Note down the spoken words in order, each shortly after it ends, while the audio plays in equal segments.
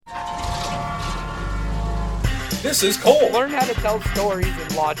This is Cole. Learn how to tell stories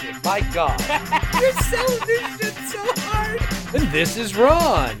and logic. My God. You're selling this shit so hard. And this is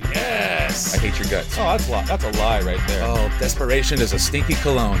Ron. Yes. I hate your guts. Oh, that's a lie right there. Oh, desperation is a stinky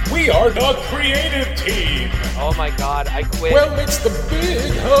cologne. We are the creative team. Oh my God, I quit. Well, it's the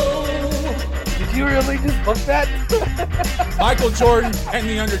big ho. Did you really just book that? Michael Jordan and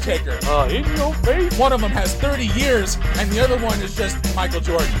The Undertaker. In your face. One of them has 30 years, and the other one is just Michael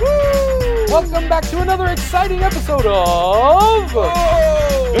Jordan. Woo! Welcome back to another exciting episode of...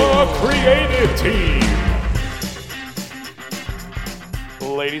 The creative team.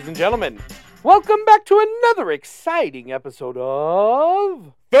 Ladies and gentlemen, welcome back to another exciting episode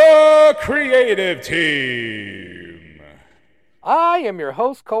of... The creative team. I am your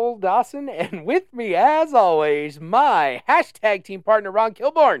host, Cole Dawson, and with me, as always, my hashtag team partner, Ron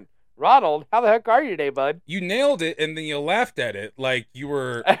Kilborn. Ronald, how the heck are you today, bud? You nailed it, and then you laughed at it like you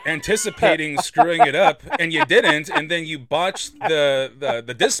were anticipating screwing it up, and you didn't, and then you botched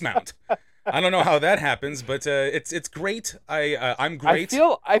the dismount. I don't know how that happens, but it's great. I'm great.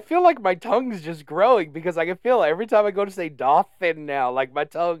 I feel like my tongue's just growing because I can feel every time I go to say Dothan now, like my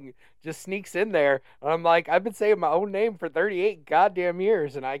tongue just sneaks in there. And I'm like, I've been saying my own name for 38 goddamn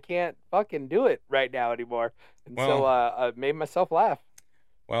years, and I can't fucking do it right now anymore. And so I made myself laugh.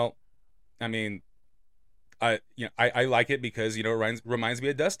 Well, I mean, I like it because it reminds me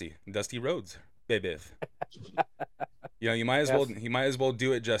of Dusty Rhodes, baby. You might as well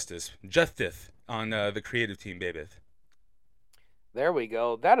do it justice on the creative team, baby. There we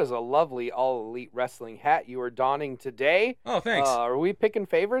go. That is a lovely All Elite Wrestling hat you are donning today. Oh, thanks. Are we picking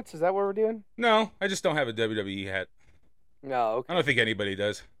favorites? Is that what we're doing? No, I just don't have a WWE hat. No, okay. I don't think anybody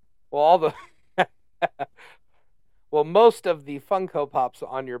does. Well, most of the Funko Pops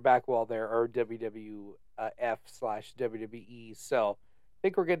on your back wall there are WWF/WWE, so I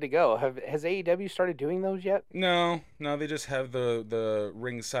think we're good to go. Has AEW started doing those yet? No, they just have the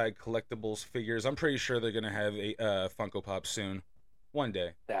ringside collectibles figures. I'm pretty sure they're gonna have a Funko Pop soon, one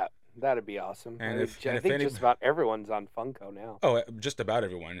day. That'd be awesome. And I think just about everyone's on Funko now. Oh, just about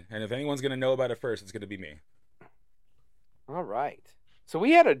everyone. And if anyone's gonna know about it first, it's gonna be me. All right. So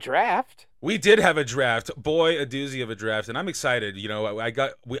we had a draft. We did have a draft. Boy, a doozy of a draft, and I'm excited.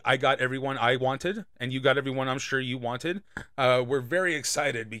 I got everyone I wanted, and you got everyone I'm sure you wanted. We're very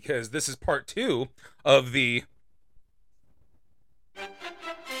excited because this is part 2 of the...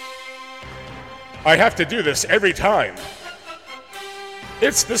 I have to do this every time.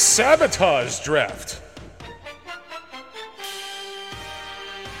 It's the Sabotage Draft.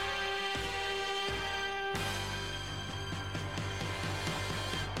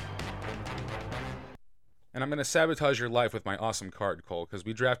 And I'm going to sabotage your life with my awesome card, Cole, because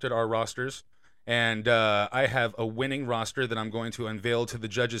we drafted our rosters, and I have a winning roster that I'm going to unveil to the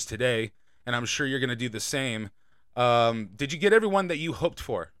judges today, and I'm sure you're going to do the same. Did you get everyone that you hoped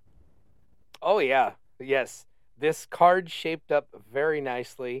for? Oh, yeah. Yes. This card shaped up very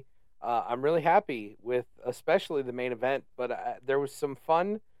nicely. I'm really happy with especially the main event, but there was some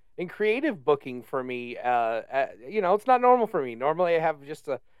fun and creative booking for me. It's not normal for me. Normally I have just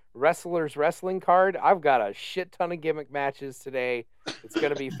a wrestler's wrestling card. I've got a shit ton of gimmick matches today. It's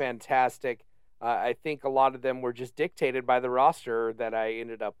going to be fantastic. I think a lot of them were just dictated by the roster that I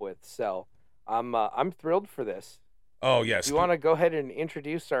ended up with. So I'm thrilled for this. Oh, yes. You want to go ahead and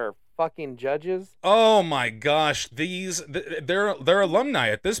introduce our fucking judges? Oh my gosh, they're alumni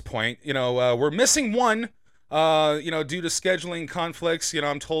at this point. We're missing one. Due to scheduling conflicts.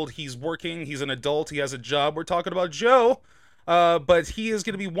 I'm told he's working. He's an adult. He has a job. We're talking about Joe. But he is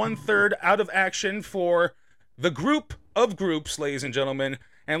going to be 1/3 out of action for the group of groups, ladies and gentlemen.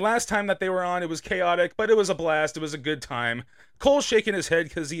 And last time that they were on, it was chaotic, but it was a blast. It was a good time. Cole's shaking his head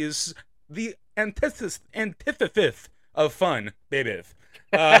because he is the antithesis of fun, baby.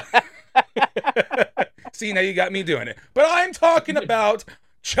 See, now you got me doing it. But I'm talking about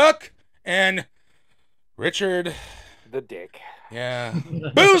Chuck and Richard. The Dick. Yeah.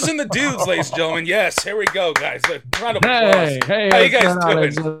 Booze and the dudes, ladies and gentlemen. Yes, here we go, guys. A round of applause. Hey, how you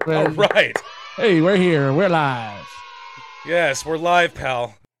guys doing? All right. Hey, we're here. We're live. Yes, we're live,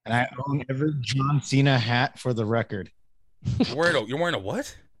 pal. And I own every John Cena hat for the record. You're wearing a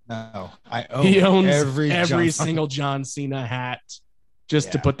what? No, I own He owns every single John Cena hat.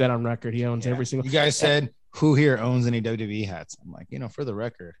 Just to put that on record, he owns every single. You guys said who here owns any WWE hats? I'm like, for the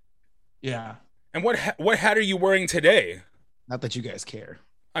record. Yeah. And what hat are you wearing today? Not that you guys care.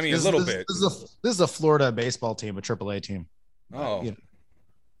 I mean, a little bit. This is a Florida baseball team, a AAA team. Oh.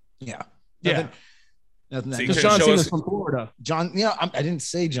 Yeah. Yeah. Nothing. So you Because couldn't John show Cena's us- from Florida. John, I didn't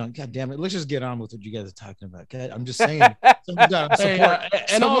say John. God damn it. Let's just get on with what you guys are talking about. Okay? I'm just saying. Someone's got to Hey, support.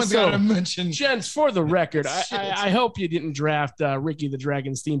 and Someone's got also, to mention. Gents, for the record, Shit. I hope you didn't draft Ricky the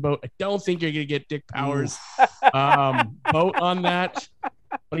Dragon Steamboat. I don't think you're going to get Dick Powers vote on that.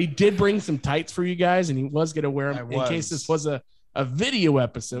 But he did bring some tights for you guys, and he was going to wear them in case this was a video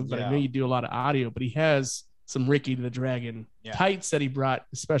episode. But I know you do a lot of audio, but he has some Ricky the Dragon tights that he brought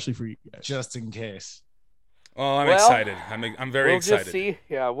especially for you guys. Just in case. Oh, I'm excited. I'm very excited. Just see.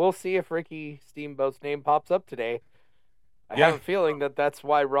 Yeah, we'll see if Ricky Steamboat's name pops up today. I have a feeling that's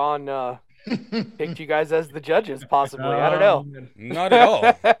why Ron picked you guys as the judges, possibly. I don't know. Not at all.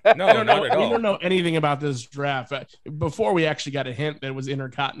 No, not at all. We don't know anything about this draft. Before we actually got a hint that it was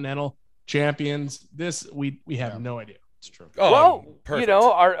Intercontinental Champions, we have no idea. It's true. Oh, Well, perfect.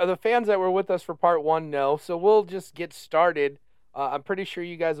 the fans that were with us for part 1 know, so we'll just get started. I'm pretty sure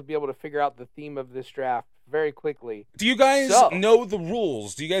you guys will be able to figure out the theme of this draft very quickly. Do you guys know the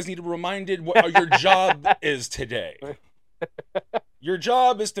rules? Do you guys need to be reminded what your job is today? Your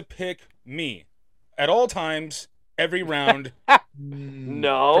job is to pick me at all times, every round,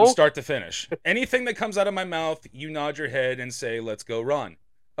 No. from start to finish. Anything that comes out of my mouth, you nod your head and say, "Let's go, Ron."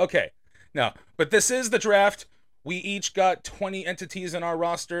 Okay. No, but this is the draft. We each got 20 entities in our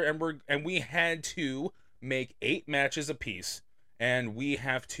roster, and we had to make 8 matches apiece, and we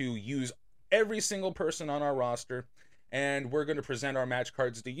have to use every single person on our roster, and we're going to present our match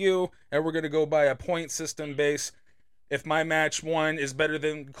cards to you, and we're going to go by a point system base. If my match 1 is better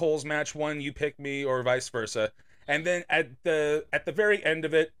than Cole's match 1, you pick me, or vice versa. And then at the very end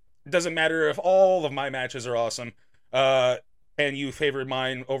of it, doesn't matter if all of my matches are awesome, and you favor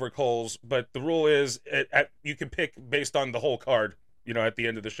mine over Cole's, but the rule is you can pick based on the whole card, at the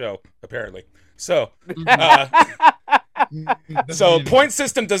end of the show, apparently. So, point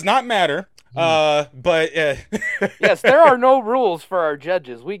system does not matter. But Yes, there are no rules for our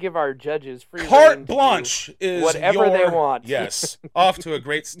judges. We give our judges free rein carte to blanche do is whatever they want. Yes, off to a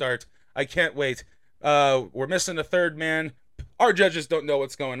great start. I can't wait. We're missing a third man. Our judges don't know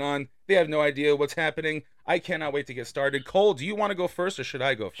what's going on. They have no idea what's happening. I cannot wait to get started. Cole, do you want to go first, or should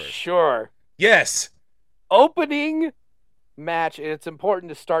I go first? Sure. Yes. Opening match, and it's important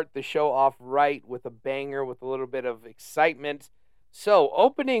to start the show off right with a banger, with a little bit of excitement. So,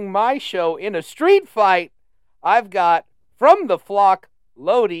 opening my show in a street fight, I've got from the flock,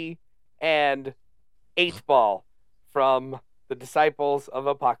 Lodi, and 8-Ball from the Disciples of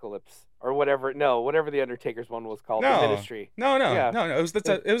Apocalypse, or whatever the Undertaker's one was called, the Ministry. No. It was the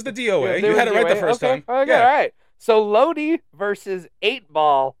DOA. Yeah, You had it right the first time. Okay, all right. So, Lodi versus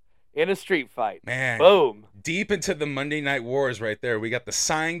 8-Ball in a street fight. Man. Boom. Deep into the Monday Night Wars right there. We got the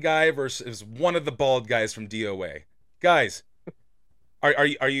sign guy versus one of the bald guys from DOA. Guys, are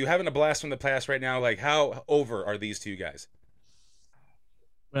you having a blast from the past right now? Like, how over are these two guys?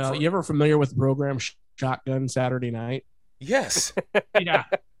 Well, you ever familiar with the program Shotgun Saturday Night? Yes. Yeah.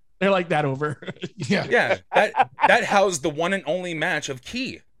 They're like that over. Yeah. That housed the one and only match of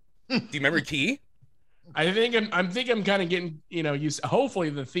Key. Do you remember Key? I think I'm kind of getting, used. Hopefully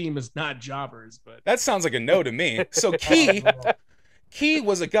the theme is not jobbers, but That sounds like a no to me. So Key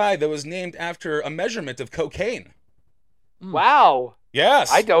was a guy that was named after a measurement of cocaine. Wow.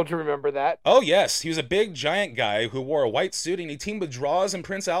 Yes. I don't remember that. Oh, yes. He was a big, giant guy who wore a white suit, and he teamed with Draws and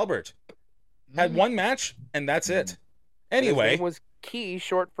Prince Albert. Had one match, and that's it. Anyway. His name was Key,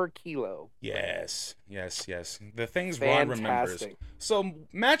 short for Kilo. Yes. The things Ron remembers. Fantastic. So,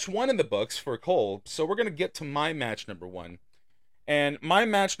 match 1 in the books for Cole. So, we're going to get to my match number 1. And my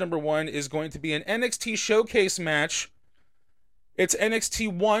match number 1 is going to be an NXT Showcase match. It's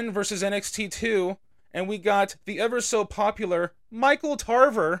NXT 1 versus NXT 2. And we got the ever so popular Michael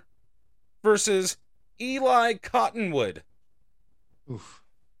Tarver versus Eli Cottonwood. Oof.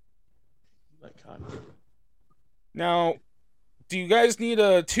 Now, do you guys need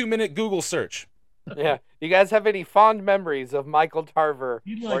a 2-minute Google search? Yeah. You guys have any fond memories of Michael Tarver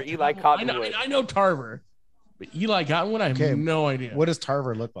or Eli Cottonwood? I know Tarver, but Eli Cottonwood, I have no idea. What does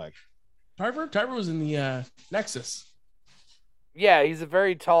Tarver look like? Tarver was in the Nexus. Yeah, he's a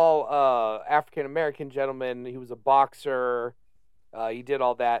very tall African-American gentleman. He was a boxer. He did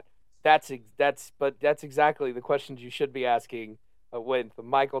all that. That's exactly the questions you should be asking with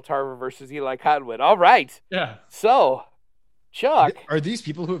Michael Tarver versus Eli Cottonwood. All right. Yeah. So, Chuck. Are these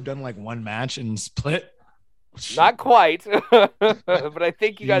people who have done like one match and split? Not quite, but I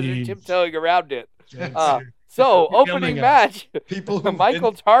think you guys are tiptoeing around it. So, opening match, people who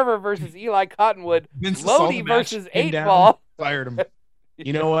Michael Tarver versus Eli Cottonwood, Lodi versus 8-Ball. Fired him.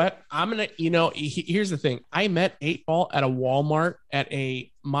 You know what? Here's the thing. I met 8-Ball at a Walmart at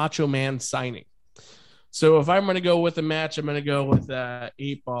a Macho Man signing. So if I'm going to go with a match, I'm going to go with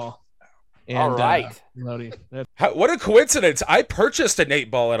 8-ball. And, All right. Lodi. What a coincidence. I purchased an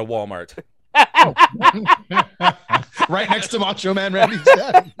 8-ball at a Walmart. Right next to Macho Man Randy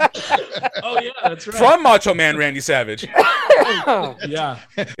Savage. Oh, yeah, that's right. From Macho Man Randy Savage. Yeah.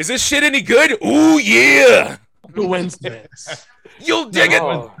 Is this shit any good? Ooh, yeah. Who wins this? You'll dig it.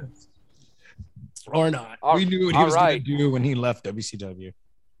 Oh. Or not. We knew what he was going right. to do when he left WCW.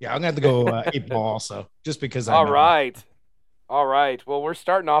 Yeah, I'm going to have to go 8-ball also, just because I All know. right. All right. Well, we're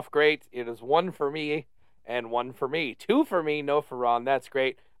starting off great. It is 1 for me and 1 for me. 2 for me, no for Ron. That's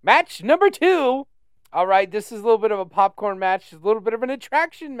great. Match number 2. All right. This is a little bit of a popcorn match. It's a little bit of an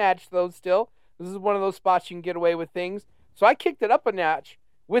attraction match, though, still. This is one of those spots you can get away with things. So I kicked it up a notch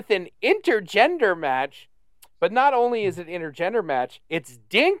with an intergender match. But not only is it an intergender match, it's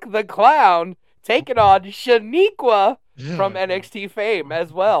Dink the Clown taking on Shaniqua from NXT fame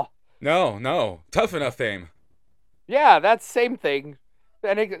as well. No. Tough Enough fame. Yeah, that's the same thing.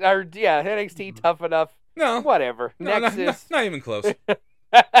 NXT Tough Enough. No. Whatever. No, Nexus. not even close.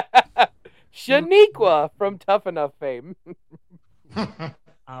 Shaniqua from Tough Enough fame.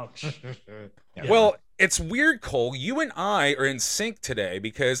 Ouch. Yeah. Well, it's weird, Cole. You and I are in sync today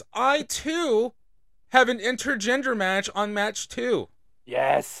because I, too, have an intergender match on match 2.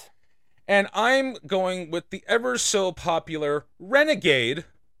 Yes. And I'm going with the ever so popular Renegade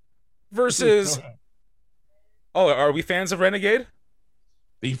versus... Oh, are we fans of Renegade?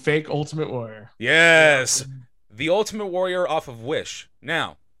 The fake Ultimate Warrior. Yes. The Ultimate Warrior off of Wish.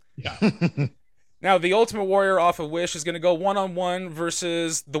 Now, the Ultimate Warrior off of Wish is going to go one-on-one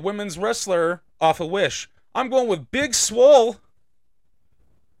versus the women's wrestler off of Wish. I'm going with Big Swole.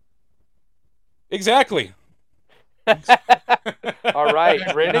 Exactly. All right.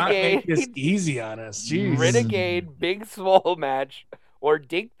 Not Renegade. make this easy on us. Jeez. Renegade Big Swole match. Or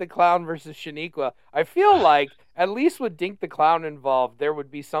Dink the Clown versus Shaniqua. I feel like, at least with Dink the Clown involved, there would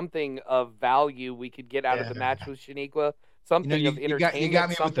be something of value we could get out of the match with Shaniqua. Something of entertainment. You got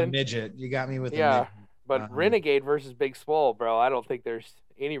me something. with the midget. You got me with the Yeah, midget. but Renegade versus Big Swole, bro, I don't think there's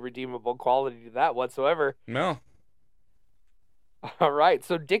any redeemable quality to that whatsoever. No. All right,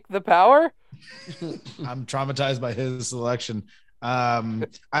 so Dick the Power? I'm traumatized by his selection.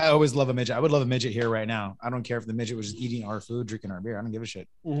 I always love a midget. I would love a midget here right now. I don't care if the midget was just eating our food, drinking our beer. I don't give a shit.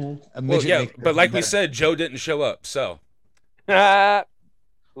 A midget Well, yeah, makes but like we better. said, Joe didn't show up, so.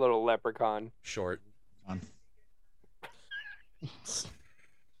 Little leprechaun. Short.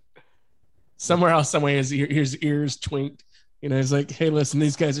 Somewhere else, somewhere, his ears twinked. You know, he's like, "Hey, listen,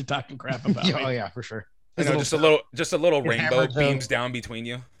 these guys are talking crap about me." Oh yeah, for sure. You know, just a little rainbow hammer toe. beams down between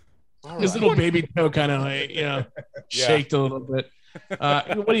you. His little baby toe kind of like, shaked a little bit.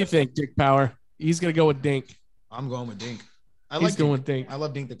 What do you think, Dick Power? He's gonna go with Dink. I'm going with Dink. He's going with Dink. I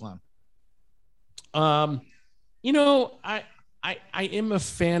love Dink the Clown. I am a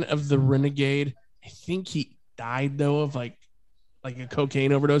fan of the Renegade. I think he died though of like a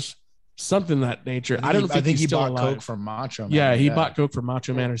cocaine overdose, something of that nature. I don't think he he's still bought alive. coke from Macho Man. Yeah, he bought coke from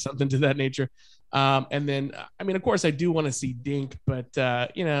Macho Man or something to that nature. And then, I mean, of course, I do want to see Dink, but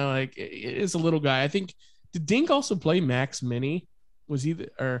like it is a little guy. I think did Dink also play Max Mini? Was he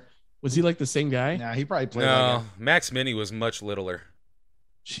like the same guy? Nah, he probably played. No, Max Mini was much littler.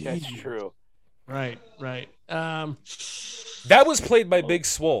 That's Jeez. true. Right. That was played by Big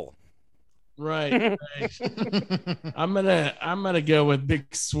Swole. Right. I'm gonna go with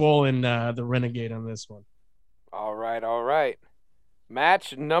Big Swole and the Renegade on this one. All right.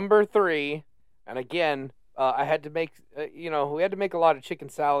 Match number 3. And again, I had to make, we had to make a lot of chicken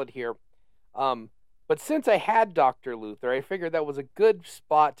salad here. But since I had Dr. Luther, I figured that was a good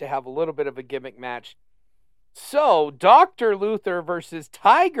spot to have a little bit of a gimmick match. So, Dr. Luther versus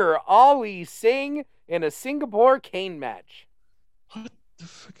Tiger Ali Singh in a Singapore cane match. What the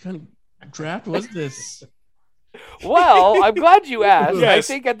fuck kind of draft was this? Well, I'm glad you asked. I Yes.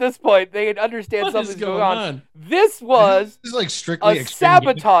 think at this point they understand What is something's going on. on? This was This is like strictly a extreme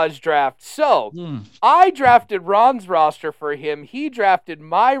gimmick. sabotage draft. So, I drafted Ron's roster for him. He drafted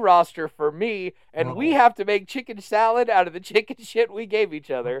my roster for me. And we have to make chicken salad out of the chicken shit we gave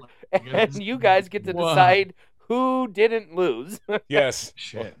each other. goodness. And you guys get to Wow. decide who didn't lose. Yes.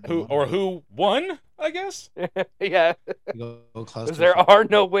 Shit. Who won, I guess? Yeah. Go close Because to there the- are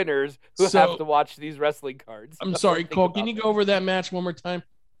no winners who So- have to watch these wrestling cards. I'm sorry, Think Cole. about Can you that. go over that match one more time?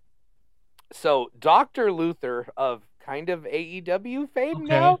 So, Dr. Luther of kind of AEW fame Okay.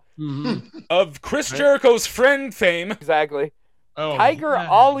 now? Mhm. Of Chris Jericho's friend fame. Exactly. Oh, Tiger yeah.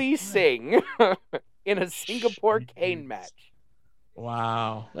 Ali Singh in a Singapore cane match.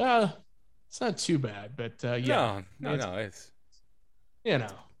 Wow. It's not too bad, but yeah. No. It's You know.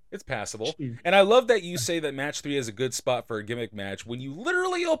 It's passable. Jeez. And I love that you say that match 3 is a good spot for a gimmick match when you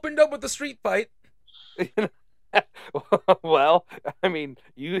literally opened up with a street fight. Well, I mean,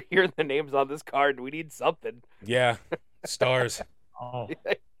 you hear the names on this card. We need something. Yeah, stars. Oh,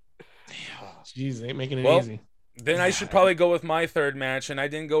 jeez, ain't making it Well, easy. Then I should probably go with my third match, and I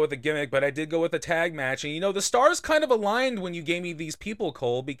didn't go with a gimmick, but I did go with a tag match. And, the stars kind of aligned when you gave me these people,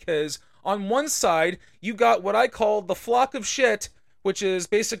 Cole, because on one side, you got what I call the flock of shit, which is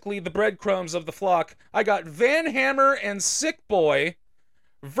basically the breadcrumbs of the flock. I got Van Hammer and Sick Boy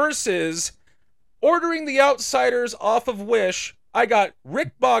versus ordering the Outsiders off of Wish. I got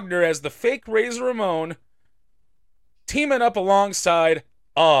Rick Bogner as the fake Razor Ramon teaming up alongside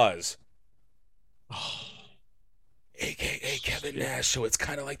Oz. AKA Kevin Nash, so it's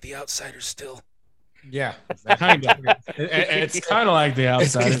kind of like the Outsiders still. Yeah, Kind of. It's kind of like the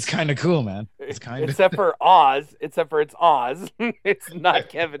outside. it's kind of cool, man. It's kind of Except for Oz. Except for it's Oz. It's not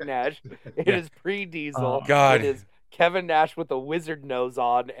Kevin Nash. It is pre-Diesel. Oh, God. It is Kevin Nash with a wizard nose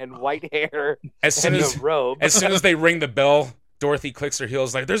on and white hair As soon and as a robe. as soon as they ring the bell, Dorothy clicks her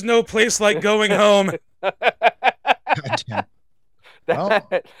heels like, "There's no place like going home." goddamn. Well,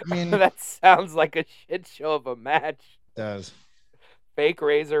 I mean, That sounds like a shit show of a match. does. Fake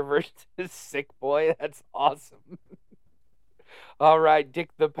Razor versus Sick Boy. That's awesome. All right, Dick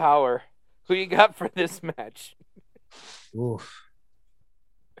the Power. Who you got for this match? Oof.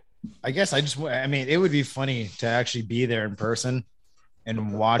 I guess I mean, it would be funny to actually be there in person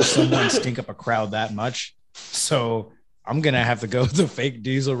and watch someone stink up a crowd that much. So I'm going to have to go with the fake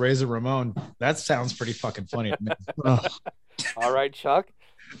Diesel Razor Ramon. That sounds pretty fucking funny to me. All right, Chuck.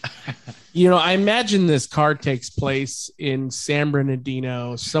 I imagine this card takes place in San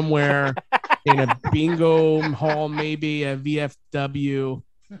Bernardino, somewhere in a bingo hall, maybe a VFW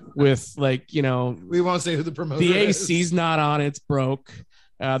with We won't say who the promoter the is. AC's not on, it's broke.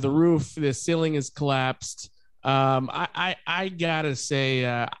 The roof, the ceiling is collapsed. I gotta say,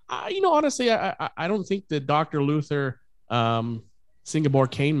 honestly, I don't think the Dr. Luther Singapore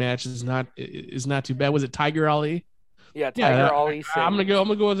Kane match is not too bad. Was it Tiger Ali? Yeah, Tiger Ali. I'm gonna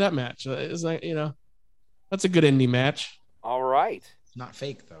go with that match. It's like, that's a good indie match. All right. It's not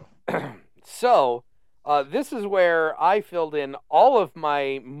fake, though. So, this is where I filled in all of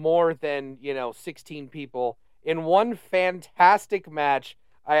my more than 16 people in one fantastic match.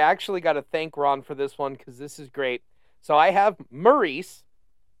 I actually got to thank Ron for this one because this is great. So I have Maurice,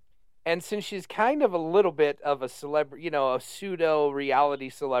 and since she's kind of a little bit of a celebrity, a pseudo reality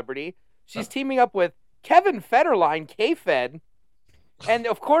celebrity, she's teaming up with Kevin Federline, K-Fed, and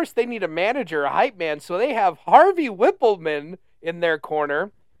of course they need a manager, a hype man, so they have Harvey Whippleman in their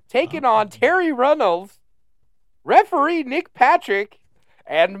corner, taking on Terry Runnels, referee Nick Patrick,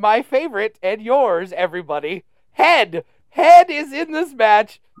 and my favorite and yours, everybody, Head. Head is in this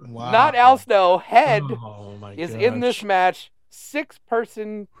match. Wow. Not Al Snow. Head Oh my is gosh. in this match.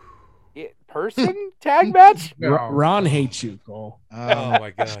 6-person tag match. Ron hates you, Cole. Oh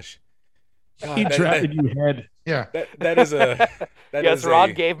my gosh. God, He that- drafted you Head. Yeah. that is a that Yes, is Ron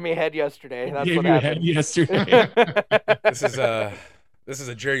a, gave me Head yesterday. That's Gave what you Head happened. yesterday. this is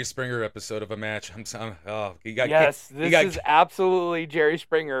a Jerry Springer episode of a match. You got Yes, you this got is absolutely Jerry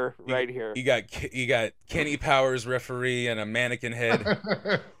Springer right here. You got Kenny Powers referee and a mannequin head.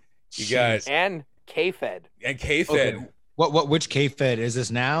 You got And K-Fed. and K-Fed. Okay. Which K-Fed? Is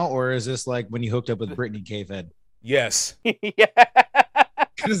this now, or is this like when you hooked up with Brittany K-Fed? Yes. Yeah.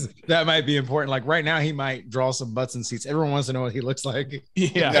 Because that might be important. Like right now, he might draw some butts and seats. Everyone wants to know what he looks like.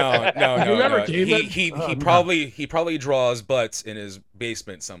 Yeah. No. You remember no. K-Fed? He Oh, no. probably draws butts in his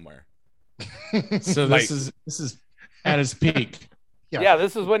basement somewhere. So Like- this is at his peak. Yeah,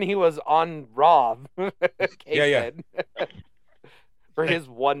 this is when he was on Raw. Yeah. For his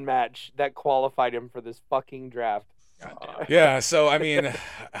one match that qualified him for this fucking draft. Yeah. So I mean,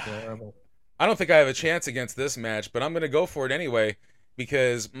 Terrible. I don't think I have a chance against this match, but I'm gonna go for it anyway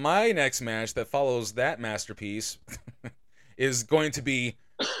because my next match that follows that masterpiece is going to be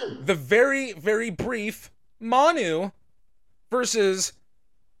the very, very brief Manu versus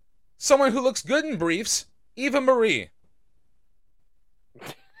someone who looks good in briefs, Eva Marie.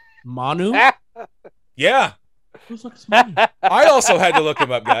 Manu? Yeah, Who the fuck is Manu? I also had to look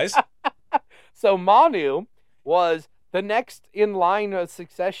him up, guys. So Manu was the next in line of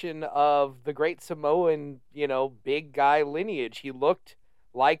succession of the Great Samoan, big guy lineage. He looked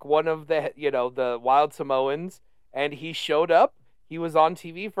like one of the, the Wild Samoans, and he showed up. He was on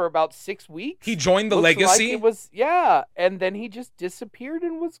TV for about 6 weeks. He joined the Looks Legacy. Like it was, yeah, and then he just disappeared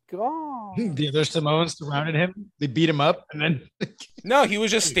and was gone. The other Samoans surrounded him. They beat him up, and then No, he was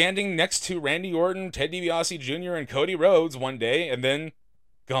just standing next to Randy Orton, Ted DiBiase Jr., and Cody Rhodes one day, and then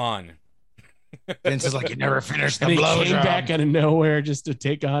gone. Vince is like, you never finished the And he blow came job. back out of nowhere just to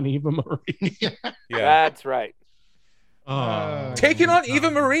take on Eva Marie. Yeah. That's right. Oh, Taking on Eva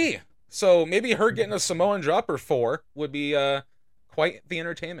Marie. So maybe her getting a Samoan drop or 4 would be quite the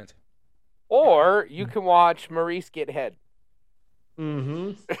entertainment. Or you can watch Maurice get head.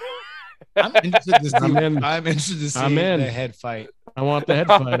 Mm-hmm. I'm interested to see, I'm in. I'm interested to see I'm in. the head fight. I want the head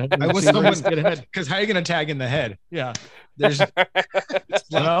fight. I was someone someone get ahead. because how are you gonna tag in the head? Yeah. There's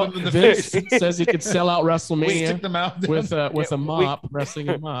Well, him in the Vince face. says he could sell out We WrestleMania stick them out with a mop, we- wrestling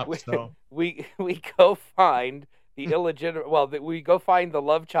a mop. So We go find the illegitimate. Well, we go find the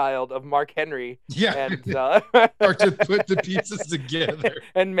love child of Mark Henry yeah, and or to put the pieces together.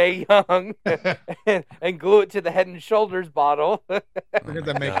 and Mae Young and glue it to the Head and Shoulders bottle. We're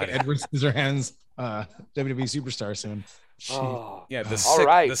gonna my make God. Edward Scissorhands WWE superstar soon. Oh, Yeah, All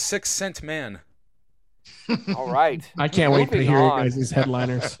right. the 6 cent man. all right. I can't wait to Moving hear you on. guys these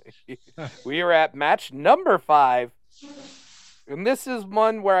headliners. We are at match number 5. And this is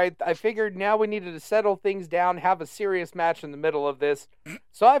one where I figured now we needed to settle things down, have a serious match in the middle of this.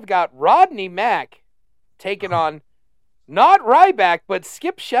 So I've got Rodney Mack taking on not Ryback, but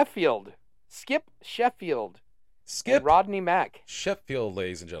Skip Sheffield. Skip Sheffield. Skip And Rodney Mack. Sheffield,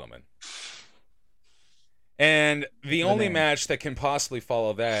 ladies and gentlemen. And the only man. match that can possibly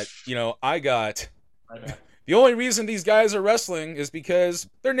follow that, I got... The only reason these guys are wrestling is because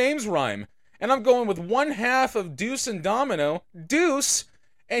their names rhyme. And I'm going with one half of Deuce and Domino, Deuce,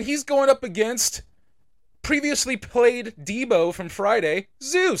 and he's going up against previously played Debo from Friday,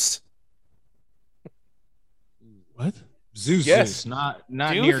 Zeus. What? Zeus, Yes. Zeus, not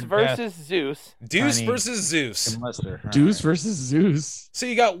near Deuce death. versus Zeus. Deuce Tiny. versus Zeus. And Lester. All Deuce right. versus Zeus. So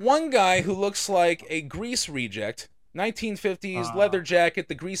you got one guy who looks like a Grease reject, 1950s, leather jacket,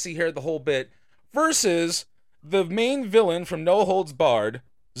 the greasy hair, the whole bit, versus the main villain from No Holds Barred,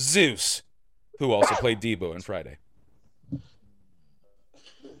 Zeus, who also played Debo in Friday.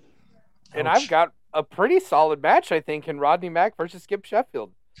 And I've got a pretty solid match, I think, in Rodney Mack versus Skip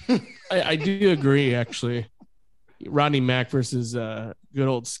Sheffield. I do agree, actually. Rodney Mack versus good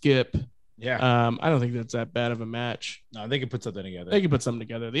old Skip. Yeah. I don't think that's that bad of a match. No, they could put something together. They could put something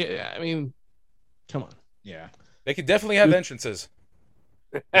together. I mean, come on. Yeah. They could definitely have entrances.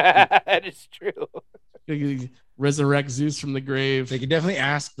 That is true. They could resurrect Zeus from the grave. They could definitely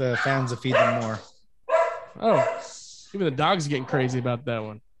ask the fans to feed them more. Oh, even the dog's getting crazy about that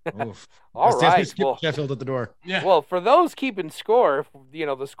one. Oof. All Let's definitely right. skip Well, Sheffield at the door. Yeah. well, for those keeping score,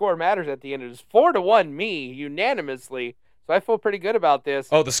 the score matters at the end. It is 4-1 me unanimously. So I feel pretty good about this.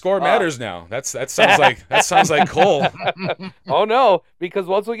 Oh, the score matters now. That sounds like Cole. Oh no, because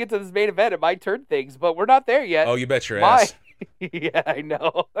once we get to this main event, it might turn things, but we're not there yet. Oh, you bet your My- ass. Yeah, I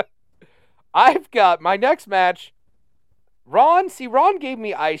know. I've got my next match. Ron gave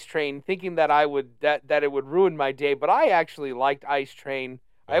me Ice Train, thinking that that it would ruin my day, but I actually liked Ice Train.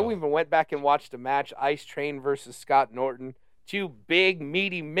 I Oh. even went back and watched a match, Ice Train versus Scott Norton. 2 big,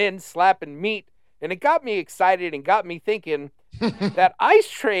 meaty men slapping meat, and it got me excited and got me thinking that Ice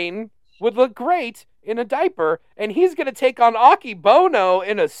Train would look great in a diaper, and he's going to take on Aki Bono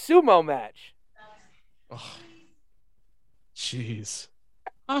in a sumo match. Jeez.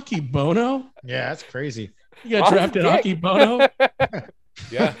 Aki Bono? Yeah, that's crazy. You got Ron's drafted dick. Aki Bono?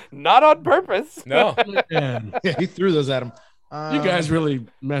 Yeah. Not on purpose. No. Man, Yeah, he threw those at him. you guys really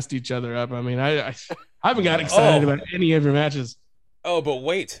messed each other up. I mean, I haven't got excited about any of your matches. Oh, but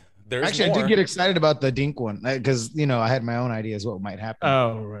wait. There's Actually, more. I did get excited about the Dink one because I had my own ideas what might happen.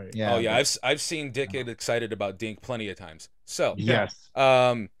 Oh, right. Yeah. Oh yeah, but- I've seen Dick get excited about Dink plenty of times. So yes.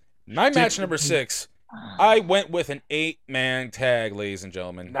 my match number 6, I went with an 8-man tag, ladies and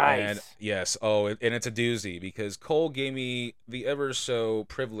gentlemen. Nice. And yes, and it's a doozy because Cole gave me the ever so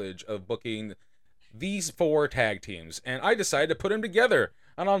privilege of booking these 4 tag teams, and I decided to put them together.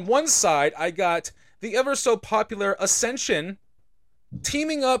 And on one side, I got the ever so popular Ascension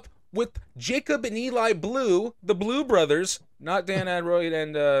teaming up with Jacob and Eli Blue, the Blue Brothers, not Dan Aykroyd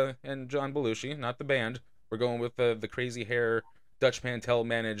and John Belushi, not the band. We're going with the crazy hair Dutch Mantel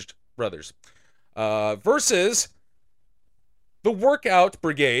managed brothers. Versus the Workout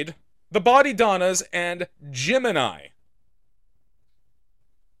Brigade, the Body Donnas, and Gemini.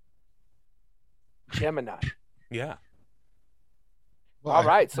 Gemini. Yeah. Well, All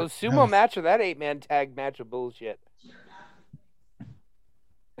right, so sumo match or that 8-man tag match of bullshit.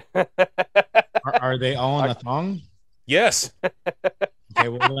 Are they all in a thong? Yes. Okay,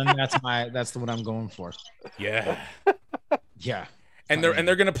 well then that's the one I'm going for. Yeah. Yeah. And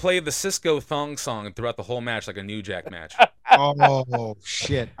they're gonna play the Cisco thong song throughout the whole match like a New Jack match. Oh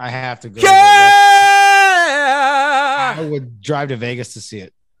shit! I have to go. Yeah. I would drive to Vegas to see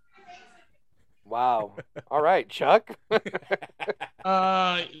it. Wow. All right, Chuck.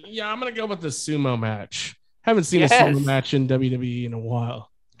 Yeah, I'm gonna go with the sumo match. Haven't seen Yes. a sumo match in WWE in a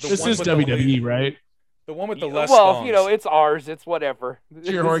while. The This one is with the WWE, lead- right? The one with the less Well, thongs. you know, it's ours. It's whatever. This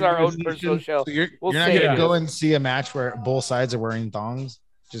is your our own organization. personal show. So you're We'll not say gonna it go is. and see a match where both sides are wearing thongs,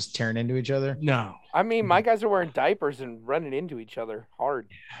 just tearing into each other. No. I mean, my guys are wearing diapers and running into each other hard.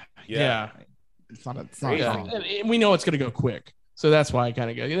 Yeah. It's not. It's Crazy. not. And we know it's gonna go quick, so that's why I kind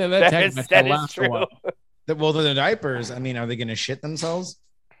of go. Yeah, that That tag is- match that will is last a true. while. Well, the diapers. I mean, are they going to shit themselves?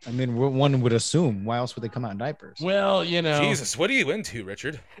 I mean, one would assume. Why else would they come out in diapers? Well, you know, Jesus, what are you into,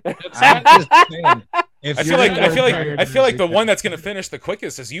 Richard? I'm just saying. If I you're feel like gonna- the one that's gonna finish the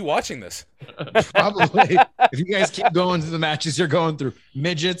quickest is you watching this. probably. If you guys keep going through the matches you're going through,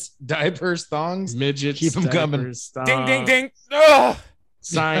 midgets, diapers, thongs. midgets, Keep 'em coming. diapers, Ding, ding, stop. ding. Ugh.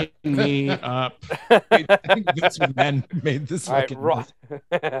 Sign me up. I think Vince McMahon made this. All right,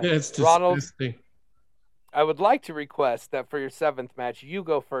 fucking It's Ronald, disgusting. I would like to request that for your 7th match, you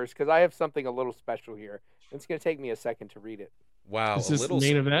go first because I have something a little special here. It's going to take me a second to read it. Wow, Is a this little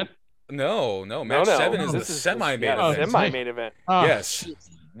main event? No, match 7 is This the semi-main yeah, event. semi-main event. Oh, Yes.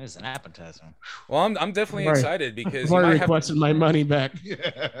 It's an appetizer. Well, I'm definitely Sorry. excited because I've you already might have. requested my money back.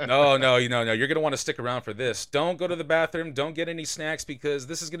 No, you're gonna want to stick around for this. Don't go to the bathroom. Don't get any snacks because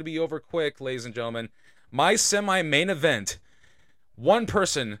this is gonna be over quick, ladies and gentlemen. My semi-main event. One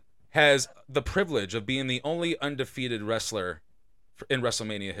person has the privilege of being the only undefeated wrestler in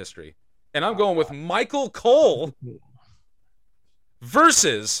WrestleMania history, and I'm going with Michael Cole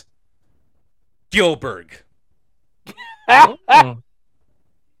versus Gilbert. Oh.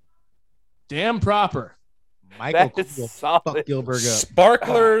 Damn proper. Michael That is Cole solid. fuck Gilbert up.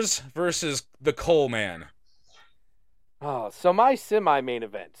 Sparklers versus the Cole Man. Oh, so my semi-main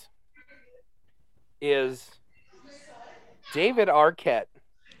event is David Arquette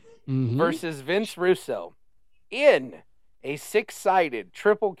Mhm. versus Vince Russo in a 6-sided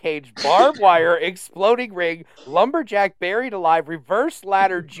triple cage barbed wire exploding ring, lumberjack buried alive, reverse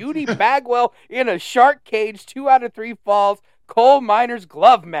ladder, Judy Bagwell in a shark cage, 2 out of 3 falls, coal miner's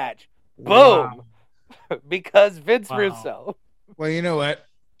glove match. Boom. Wow. Because Vince Wow. Russo. Well, you know what?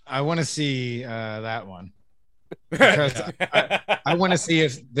 I want to see that one. Because I want to see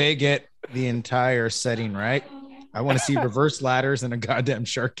if they get the entire setting right. I want to see reverse ladders in a goddamn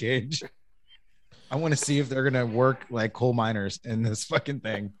shark cage. I want to see if they're gonna work like coal miners in this fucking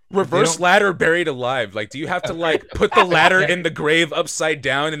thing. Reverse They ladder buried alive. Like, do you have to like put the ladder in the grave upside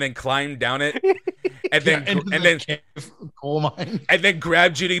down and then climb down it, and then into and the then cave coal mine. and then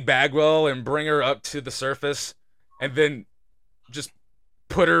grab Judy Bagwell and bring her up to the surface, and then just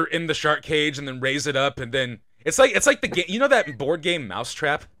put her in the shark cage and then raise it up, and then it's like the game. You know that board game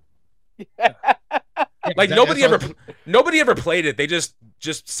Mousetrap? Like nobody ever played it. They just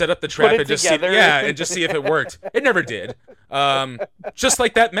set up the trap it and just together. and just see if it worked. It never did. Just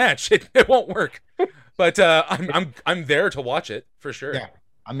like that match, it won't work. But I'm there to watch it for sure. Yeah,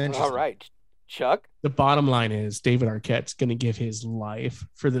 I'm interested. All right, Chuck. The bottom line is David Arquette's going to give his life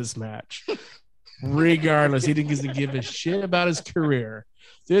for this match. Regardless, he doesn't give a shit about his career.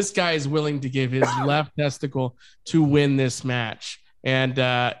 This guy is willing to give his left testicle to win this match. And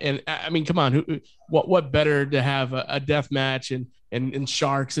I mean, come on, what better to have a death match and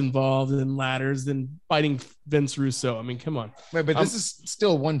sharks involved and ladders than fighting Vince Russo? I mean, come on. Wait, but this is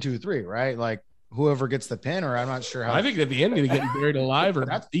still 1, 2, 3, right? Like whoever gets the pin, or I'm not sure how. I think at the end, he's getting buried alive or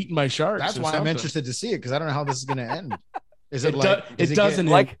eaten by sharks. That's or why I'm something. interested to see it because I don't know how this is going to end. Is It it like it doesn't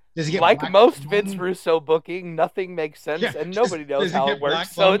Get, Like does he get like black most lung? Vince Russo booking, nothing makes sense, Yeah, and nobody knows does he how get it works. black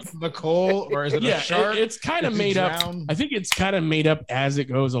So lung it's from the coal, or is it a shark? it's kind of Does he made up. drown? I think it's kind of made up as it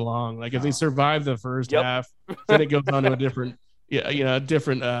goes along. Like if they survive the first Yep. half, then it goes on to a different,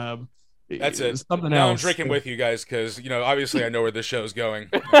 different. That's it. Something Now I'm else. drinking with you guys because obviously I know where this show's going.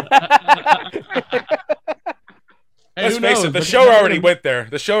 Hey, Let's who face knows? it, the But show that already main- went there.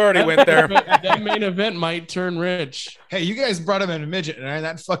 The show already went there. That main event might turn rich. Hey, you guys brought him in a midget, all right?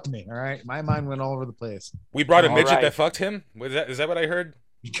 That fucked me. All right, my mind went all over the place. We brought a All midget right. that fucked him. Is that what I heard?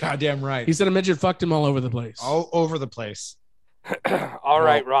 Goddamn right. He said a midget fucked him all over the place. all over the place. all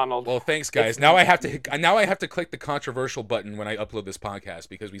right, Ronald. Well, thanks, guys. Now I have to click the controversial button when I upload this podcast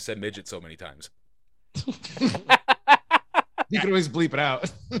because we said midget so many times. You can always bleep it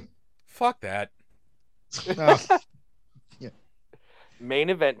out. Fuck that. Oh,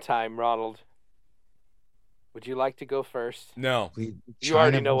 Main event time, Ronald. Would you like to go first? No. please, You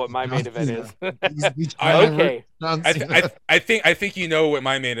already China know what my main versus event John is. Cena. Please be China Okay. versus John Cena. I think you know what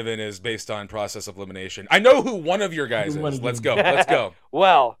my main event is based on process of elimination. I know who one of your guys Who one is. of Let's them? go. Let's go.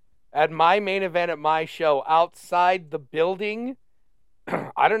 Well, at my main event at my show, outside the building,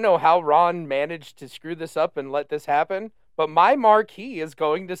 I don't know how Ron managed to screw this up and let this happen, but my marquee is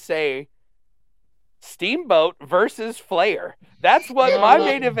going to say Steamboat versus Flair. That's what my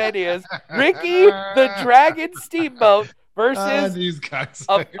main event is. Ricky the Dragon Steamboat versus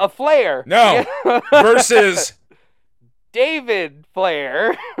a Flair. No, versus David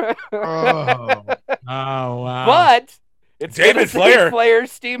Flair. Oh, wow. But it's David Flair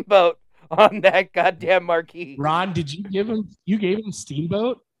Steamboat on that goddamn marquee. Ron, did you give him? You gave him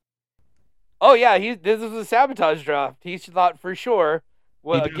Steamboat? Oh yeah, this is a sabotage draft. He thought for sure,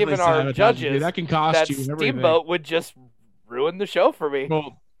 well, given our judges, that can cost you Steamboat everything. would just ruin the show for me.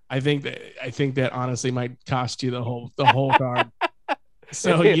 Well, I think that honestly might cost you the whole card.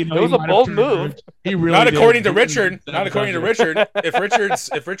 So it was a bold move. He really not did. according to Richard. Not according to Richard. If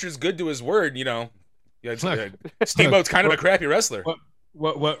Richard's good to his word, Steamboat's kind of a crappy wrestler.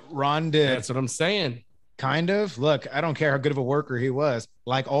 What Ron did. That's what I'm saying. Kind of. Look, I don't care how good of a worker he was.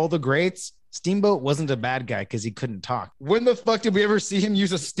 Like all the greats, Steamboat wasn't a bad guy because he couldn't talk. When the fuck did we ever see him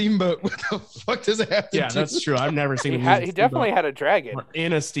use a steamboat? What the fuck does it have to do? Yeah, that's true. I've never seen him. He definitely had a dragon.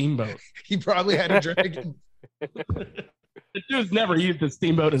 In a steamboat. He probably had a dragon. The dude's never used a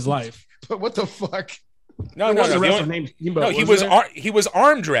steamboat in his life. But what the fuck? No. He was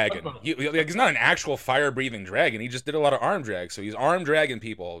arm dragon. Oh. He's not an actual fire breathing dragon. He just did a lot of arm drag. So he's arm dragon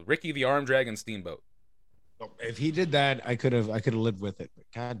people. Ricky the arm dragon Steamboat. If he did that, I could have lived with it. But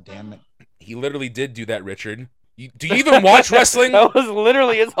God damn it. He literally did do that, Richard. Do you even watch wrestling? That was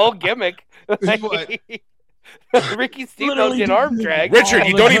literally his whole gimmick. What? Ricky Steamboat did arm drag. Richard,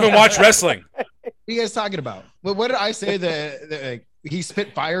 you don't even watch wrestling. What are you guys talking about? Well, what did I say that he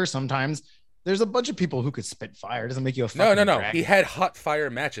spit fire sometimes? There's a bunch of people who could spit fire. It doesn't make you a fucking No. dragon. He had hot fire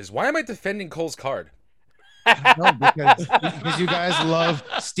matches. Why am I defending Cole's card? No, because you guys love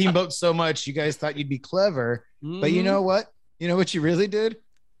Steamboat so much. You guys thought you'd be clever. But you know what? You know what you really did?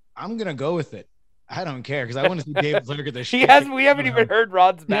 I'm going to go with it. I don't care because I want to see David Flair get the shit. We haven't even heard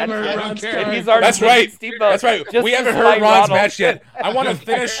Ron's match. That's right. That's right. We haven't heard Ron's match yet. I want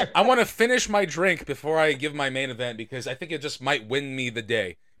to finish my drink before I give my main event because I think it just might win me the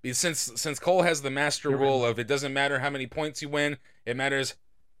day. Since Cole has the master rule of it doesn't matter how many points you win, it matters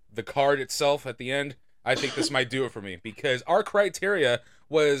the card itself at the end. I think this might do it for me because our criteria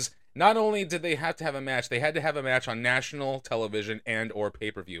was not only did they have to have a match, they had to have a match on national television and or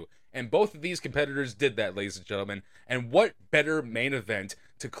pay-per-view. And both of these competitors did that, ladies and gentlemen. And what better main event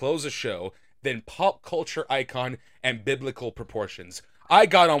to close a show than pop culture icon and biblical proportions? I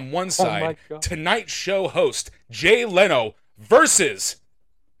got on one side Tonight Show host Jay Leno versus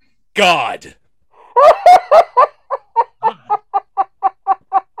God.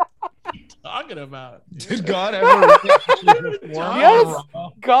 Talking about? Did God ever? Yes,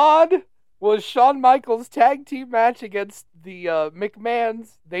 God was Shawn Michaels' tag team match against the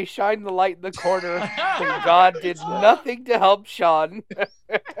McMahons. They shined the light in the corner, and God did nothing to help Shawn.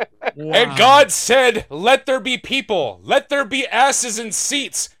 And God said, "Let there be people. Let there be asses in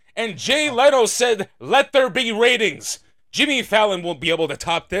seats." And Jay Leno said, "Let there be ratings." Jimmy Fallon won't be able to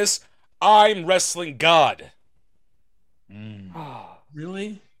top this. I'm wrestling God.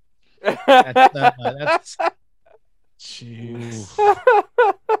 Really? That's Jeez.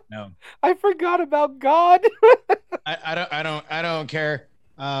 no. I forgot about God. I don't care.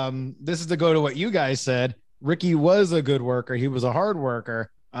 This is to go to what you guys said. Ricky was a good worker. He was a hard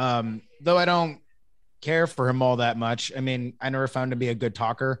worker. Though I don't care for him all that much. I mean, I never found him to be a good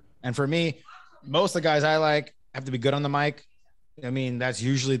talker. And for me, most of the guys I like have to be good on the mic. I mean, that's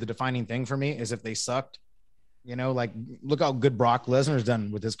usually the defining thing for me is if they sucked. You know, like look how good Brock Lesnar's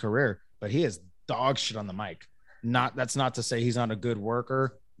done with his career, but he is dog shit on the mic. That's not to say he's not a good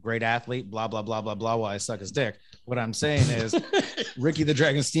worker, great athlete, blah, blah, blah, blah, blah, while I suck his dick. What I'm saying is Ricky the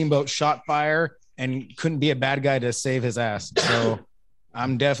Dragon Steamboat shot fire and couldn't be a bad guy to save his ass. So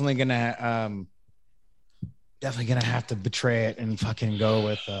I'm definitely gonna have to betray it and fucking go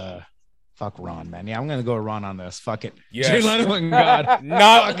with fuck Ron, man. Yeah, I'm gonna go with Ron on this. Fuck it. Yes. Jay Leno and God.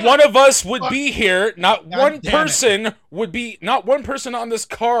 Not one of us would be here. Not one person would be. Not one person on this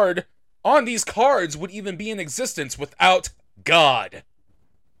card, on these cards, would even be in existence without God.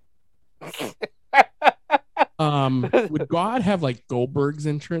 Would God have like Goldberg's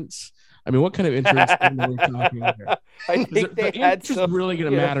entrance? I mean, what kind of entrance are we talking here? I think they had some. It's really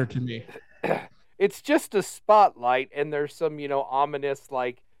gonna matter to me. It's just a spotlight, and there's some, ominous,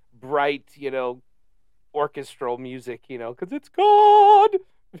 like, bright, orchestral music, because it's God.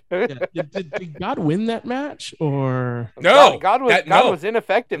 Did God win that match, or no? God was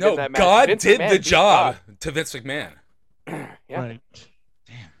ineffective in that match. God Vince did McMahon the beat job God. to Vince McMahon. Yeah. Right.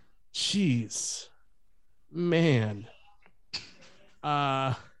 Damn. Jeez. Man.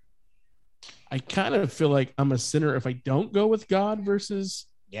 I kind of feel like I'm a sinner if I don't go with God versus.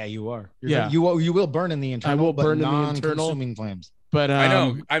 Yeah, you are. You will burn in the internal. I will burn in the internal. Non-consuming flames. But I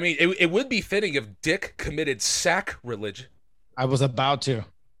know. I mean, it would be fitting if Dick committed sacrilege. I was about to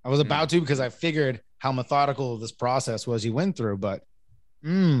because I figured how methodical this process was he went through, but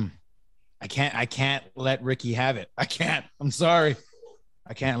I can't let Ricky have it. I can't. I'm sorry.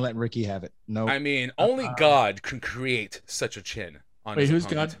 I can't let Ricky have it. No. I mean, only God can create such a chin on his who's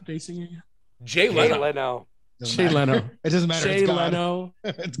opponent. God facing you? Jay Leno. Jay Leno. It doesn't matter. Jay Leno.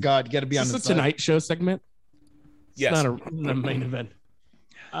 It's God. You got to be on the Is this a Tonight Show segment? Yes. It's not a main event.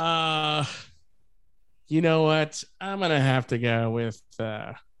 You know what? I'm gonna have to go with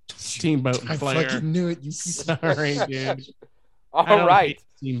Steamboat and Flair. I fucking knew it. You Sorry, dude. All right.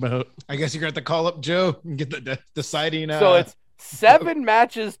 Steamboat. I guess you're going to have to call up Joe and get the deciding. So it's 7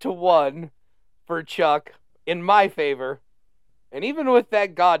 matches to 1 for Chuck in my favor. And even with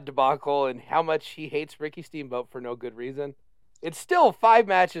that God debacle and how much he hates Ricky Steamboat for no good reason, it's still 5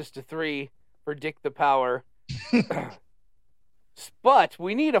 matches to 3 for Dick the Power. But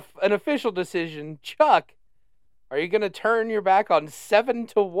we need an official decision. Chuck, are you going to turn your back on 7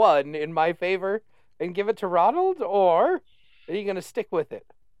 to 1 in my favor and give it to Ronald, or are you going to stick with it?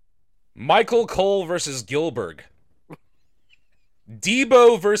 Michael Cole versus Gilbert.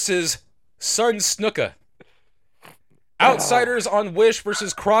 Debo versus Son Snuka. Outsiders on Wish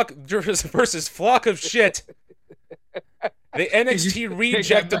versus Croc versus Flock of Shit. The NXT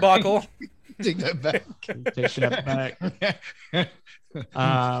reject debacle. Take that back. Take that back.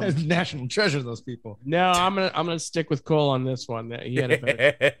 National treasure, those people. No, I'm gonna stick with Cole on this one. He had a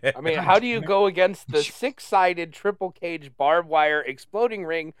better. I mean, how do you go against the 6-sided triple cage barbed wire exploding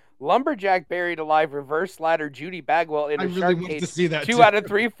ring lumberjack buried alive reverse ladder Judy Bagwell in a shark cage 2 out of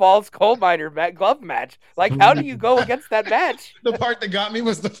 3 falls coal miner glove match? Like, how do you go against that match? The part that got me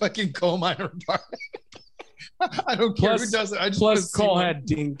was the fucking coal miner part. I don't care who does it. I just plus Cole had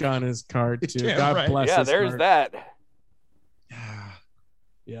Dink on his card too. Yeah, God right. bless. Yeah, his there's card. that.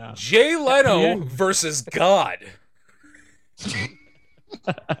 Yeah. Jay Leno versus God.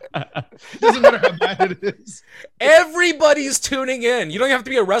 Doesn't matter how bad it is. Everybody's tuning in. You don't have to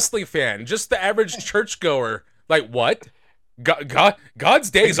be a wrestling fan. Just the average churchgoer. Like, what?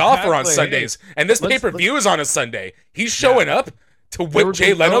 God's days off are on Sundays, and this pay-per-view is on a Sunday. He's showing up to whip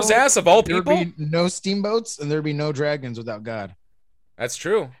Jay Leno's ass of all people? There'd be no steamboats, and there'd be no dragons without God. That's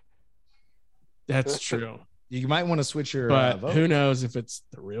true. That's true. You might want to switch your but vote. Who knows if it's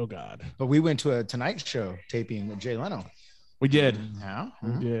the real God? But we went to a Tonight Show taping with Jay Leno. We did. Yeah,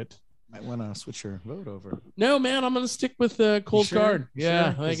 we did. Might want to switch your vote over. No, man, I'm gonna stick with Cole's card.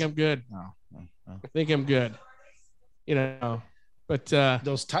 Yeah, I think I'm good. No. I think I'm good. You know, but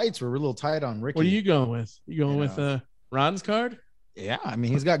those tights were a little tight on Ricky. What are you going with? You going with Ron's card? Yeah, I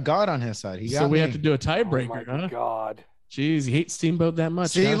mean he's got God on his side. So we have to do a tiebreaker, oh my God. Jeez, he hates Steamboat that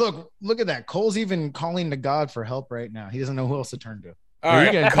much. See, look at that. Cole's even calling to God for help right now. He doesn't know who else to turn to. All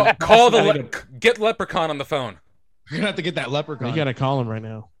right, call get Leprechaun on the phone. You're gonna have to get that Leprechaun. You gotta call him right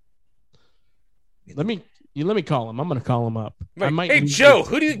now. Let me call him. I'm gonna call him up. Hey Joe,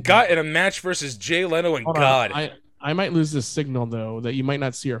 who do you got in a match versus Jay Leno and God? I might lose this signal though that you might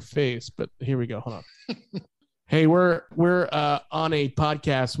not see our face, but here we go. Hold on. Hey, we're on a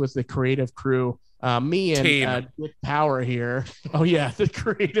podcast with the creative crew. Me and Dick Power here. Oh yeah, the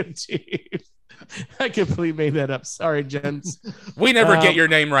creative team. I completely made that up. Sorry, gents. We never get your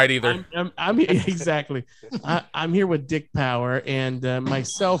name right either. I'm exactly. I'm here with Dick Power and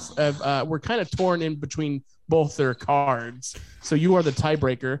myself. We're kind of torn in between both their cards. So you are the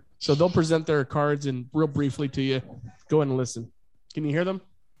tiebreaker. So they'll present their cards and real briefly to you. Go ahead and listen. Can you hear them?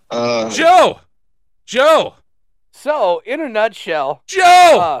 Joe. So in a nutshell,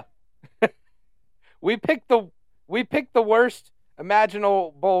 Joe. We picked the worst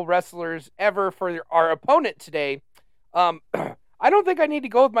imaginable wrestlers ever for our opponent today. I don't think I need to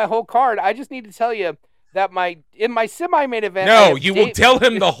go with my whole card. I just need to tell you that in my semi-main event. No, you will tell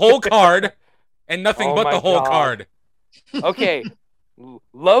him the whole card and nothing but the whole card. Okay,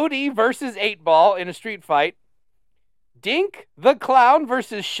 Lodi versus 8-Ball in a street fight. Dink the Clown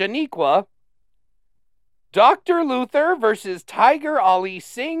versus Shaniqua. Dr. Luther versus Tiger Ali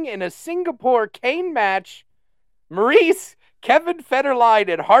Singh in a Singapore cane match. Maurice, Kevin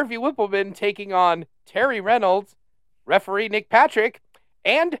Federline, and Harvey Whippleman taking on Terry Reynolds, referee Nick Patrick,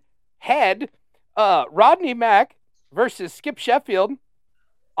 and Head, Rodney Mack versus Skip Sheffield.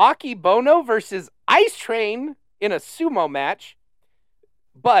 Aki Bono versus Ice Train in a sumo match.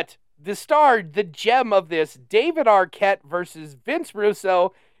 But the gem of this, David Arquette versus Vince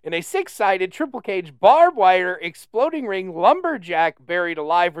Russo In a 6-sided triple cage barbed wire exploding ring lumberjack buried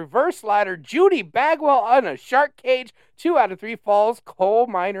alive reverse ladder Judy Bagwell on a shark cage 2 out of 3 falls coal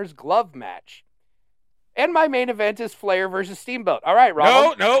miners glove match. And my main event is Flair versus Steamboat. All right,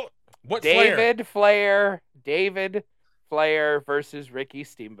 Ronald. No. What David Flair versus Ricky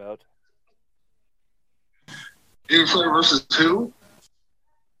Steamboat. David Flair versus who?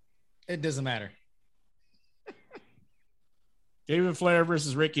 It doesn't matter. David Flair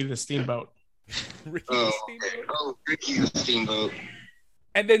versus Ricky the Steamboat. Ricky Okay. Oh, Ricky the Steamboat.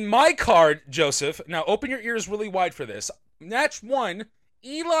 And then my card, Joseph. Now open your ears really wide for this. Match 1,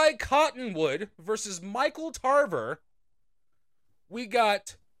 Eli Cottonwood versus Michael Tarver. We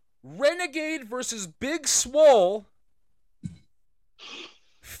got Renegade versus Big Swole.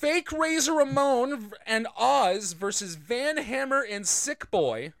 Fake Razor Ramon and Oz versus Van Hammer and Sick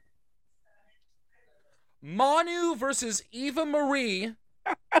Boy. Manu versus Eva Marie.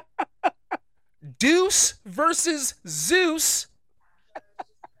 Deuce versus Zeus.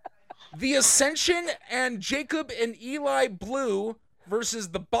 The Ascension and Jacob and Eli Blue versus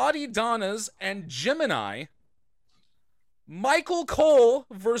the Body Donnas and Gemini. Michael Cole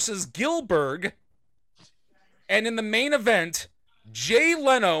versus Gilberg. And in the main event, Jay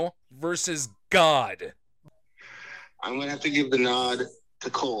Leno versus God. I'm going to have to give the nod to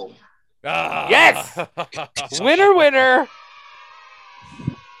Cole. Ah. Yes! Winner.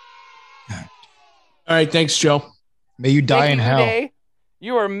 All right, thanks, Joe. May you die Thank in you, hell. Uday.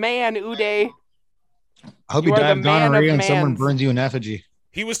 You are man, Uday. I hope You you are die the of man of gonorrhea and someone mans. burns you in effigy.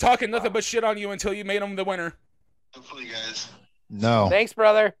 He was talking nothing but shit on you until you made him the winner. Hopefully, guys. No. Thanks,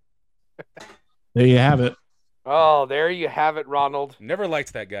 brother. There you have it. Oh, there you have it, Ronald. Never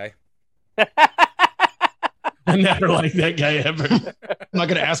liked that guy. I never liked that guy ever. I'm not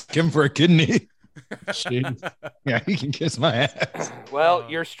going to ask him for a kidney. Jeez. Yeah, he can kiss my ass. Well,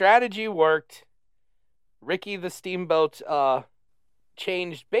 your strategy worked. Ricky the Steamboat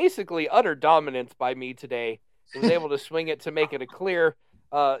changed basically utter dominance by me today. He was able to swing it to make it a clear,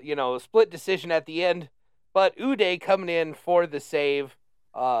 split decision at the end. But Uday coming in for the save.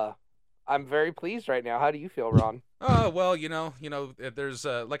 I'm very pleased right now. How do you feel, Ron? Oh, well, there's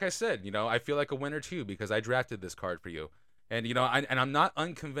like I said, I feel like a winner too because I drafted this card for you. And I'm not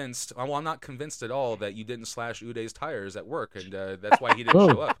unconvinced. Well, I'm not convinced at all that you didn't slash Uday's tires at work, and that's why he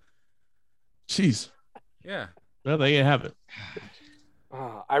didn't show up. Jeez. Yeah. Well, there you have it.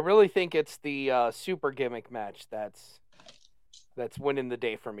 I really think it's the super gimmick match that's winning the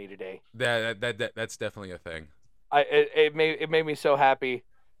day for me today. That's definitely a thing. It made me so happy.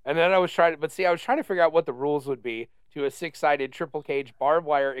 And then I was trying to figure out what the rules would be to a 6-sided triple cage barbed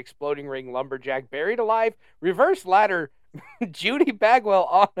wire exploding ring lumberjack buried alive reverse ladder Judy Bagwell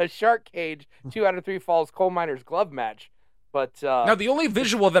on a shark cage 2 out of 3 falls coal miners glove match. But now the only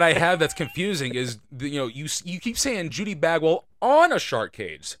visual that I have that's confusing is you keep saying Judy Bagwell on a shark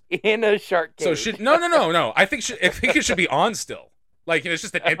cage. In a shark cage. So no. I think it should be on still. Like it's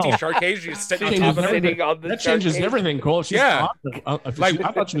just an empty shark cage. You're sitting on top of it. That changes everything, Cole. She's Yeah. I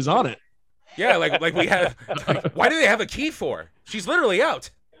thought she was on it. Yeah, like we have. Why do they have a key for? She's literally out.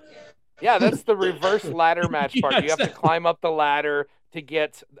 Yeah, that's the reverse ladder match part. Yes. You have to climb up the ladder to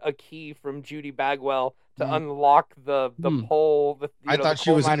get a key from Judy Bagwell to unlock the pole. I thought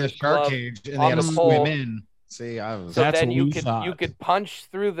she was in the shark cage and they had to swim in. See, I was. So That's then what you we could thought. you could punch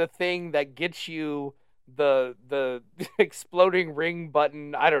through the thing that gets you the exploding ring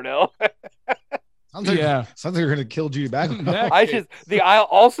button. I don't know. Sounds like Yeah. you're gonna kill Judy Bagwell.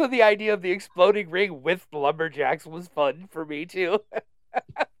 Also the idea of the exploding ring with lumberjacks was fun for me too.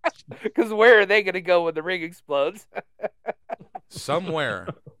 Because where are they gonna go when the ring explodes? Somewhere,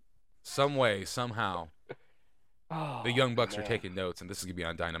 some way, somehow. Oh, The Young Bucks are man. taking notes, and this is gonna be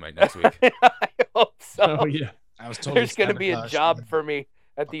on Dynamite next week. I hope so. Oh yeah. I was totally There's gonna be a sabotaged. job for me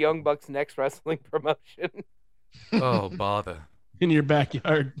at the Young Bucks next wrestling promotion. Oh, bother. In your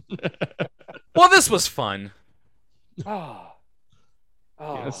backyard. Well, this was fun. Oh.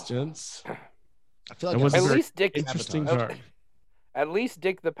 Yes, gents. I feel That like was I At a very least Dick interesting Okay. card. At least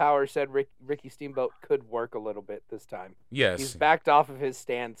Dick the Power said Ricky Steamboat could work a little bit this time. Yes. He's backed off of his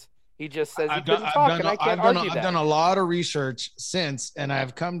stance. He just says he couldn't talk, and I can't argue I've that. done a lot of research since, and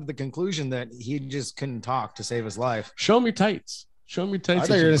I've come to the conclusion that he just couldn't talk to save his life. Show him your tights. Show him your I tights.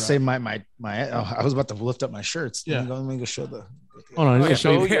 thought you were gonna that say you my. I was about to lift up my shirts. Yeah. Let me go show the. brought. Hold on. I need to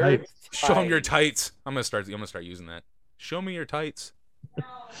show Show you your your tights. Show them your tights. tights. I'm gonna start using that. Show me your tights.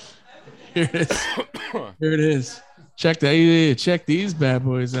 Here it is. Here it is. Check that. Check these bad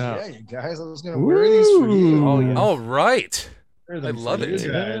boys out. Yeah, you guys. I was gonna wear these for you. Ooh. Oh, yeah. All right. Wear them I for love you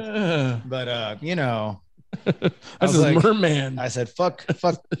it. guys. Yeah. But That's was his like, merman. I said, fuck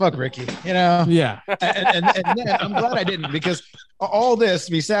Ricky, you know? Yeah. And then I'm glad I didn't, because all this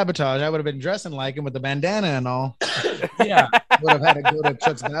be sabotage. I would have been dressing like him with the bandana and all. Yeah. Would have had to go to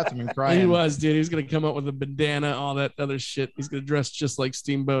Chuck's bathroom and cry. He was, dude. He was going to come up with a bandana, all that other shit. He's going to dress just like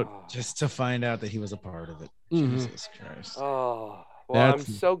Steamboat. Just to find out that he was a part of it. Mhm. Jesus Christ. Oh, well, That's-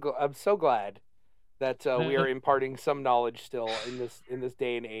 I'm so glad that we are imparting some knowledge still in this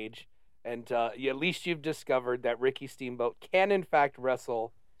day and age, and at least you've discovered that Ricky Steamboat can in fact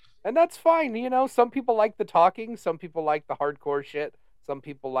wrestle, and that's fine. You know, some people like the talking, some people like the hardcore shit, some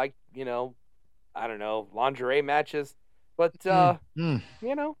people like, you know, I don't know, lingerie matches, but you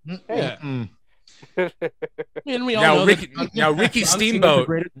know, hey. Mm. And we all Now know Ricky, that now Ricky John Cena's the Steamboat,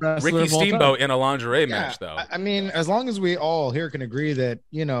 greatest wrestler Ricky of all time. Steamboat in a lingerie Yeah, match, though. I mean, as long as we all here can agree that,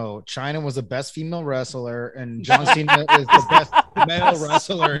 you know, China was the best female wrestler and John Cena is the best male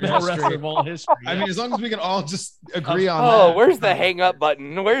wrestler in Male wrestler history. of all history. I mean, as long as we can all just agree on Oh, that. where's the hang up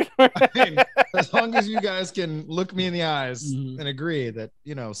button? Where's I mean, as long as you guys can look me in the eyes Mhm. and agree that,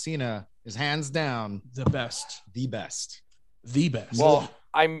 you know, Cena is hands down the best. the best. The best. well,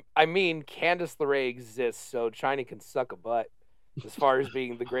 I mean, Candice LeRae exists, so China can suck a butt as far as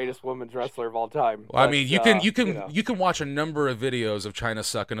being the greatest women's wrestler of all time. Well, I But, mean, you know. can watch a number of videos of China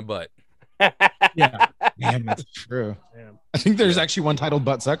sucking a butt. yeah. Damn, that's true. Damn. I think there's actually one titled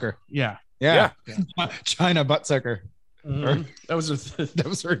Butt Sucker. Yeah. Yeah. China Butt Sucker. Mhm. That was That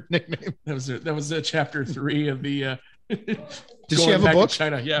was her nickname. that was chapter 3 of the Did she have a book?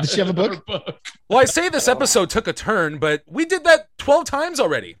 China. Yeah. Did she have a book? Her book. Well, I say this episode took a turn, but we did that 12 times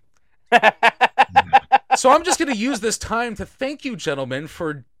already. So I'm just going to use this time to thank you, gentlemen,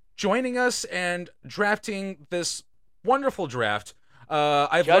 for joining us and drafting this wonderful draft.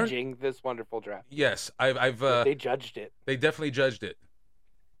 I've learned, Judging this wonderful draft. yes, I've They judged it. they definitely judged it.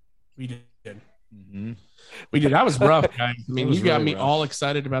 We did. Mhm. We did. That was rough, guys. I mean, was you got really me rough. all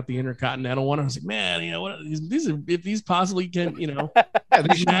excited about the Intercontinental one. I was like, man, you know what? These are, if these possibly can, you know, Yeah,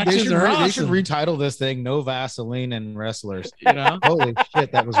 These matches are they should awesome. retitle this thing "No Vaseline and Wrestlers." you know, Holy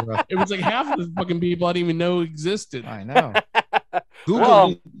shit, that was rough. it was like half of the fucking people I didn't even know existed. I know. Google,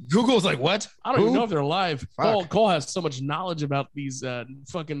 Well- Google's like, what? I don't even Who? know if they're alive. Fuck. Cole has so much knowledge about these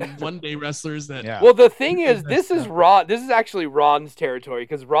fucking one-day wrestlers that Yeah. Well, the thing is, this is Ron. This is actually Ron's territory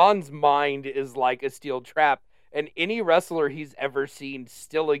because Ron's mind is like a steel trap, and any wrestler he's ever seen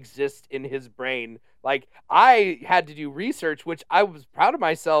still exists in his brain. Like, I had to do research, which I was proud of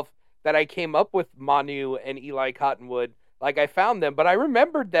myself that I came up with Manu and Eli Cottonwood. Like, I found them, but I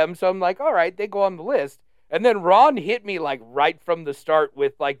remembered them, so I'm like, all right, they go on the list. And then Ron hit me like right from the start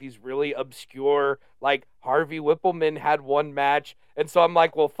with like these really obscure, like Harvey Whippleman had one match. And so I'm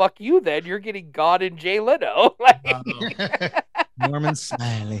like, well, fuck you then. You're getting God and Jay Leno. Like, Norman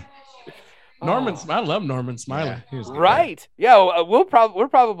Smiley. Norman. I love Norman Smiley. Yeah, he was good. right. Yeah, we're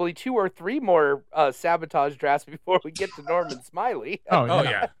probably 2 or 3 more sabotage drafts before we get to Norman Smiley. Oh, Oh yeah.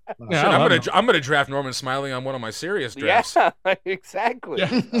 yeah, Yeah, Shit, I love I'm gonna draft Norman Smiley on one of my serious drafts. Yeah, exactly.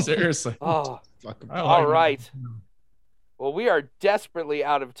 Yeah, seriously. Oh, Fucking- I like all him. right. Well, we are desperately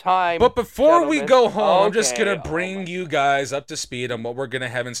out of time. But before we gentlemen. go home, I'm just Okay. gonna Oh, bring my- you guys up to speed on what we're gonna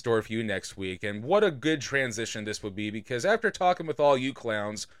have in store for you next week, and what a good transition this would be. Because after talking with all you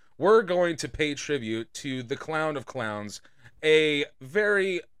clowns, we're going to pay tribute to the clown of clowns, a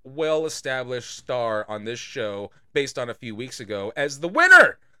very well-established star on this show, based on a few weeks ago, as the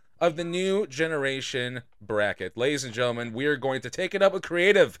winner of the new generation bracket. Ladies and gentlemen, we are going to take it up with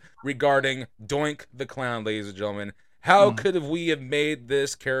creative regarding Doink the Clown, ladies and gentlemen. How could we have made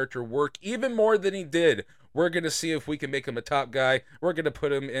this character work even more than he did? We're going to see if we can make him a top guy. We're going to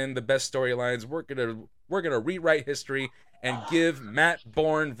put him in the best storylines. We're going to rewrite history and give Matt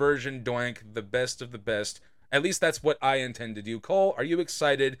Bourne version Doink the best of the best. At least that's what I intend to do. Cole, are you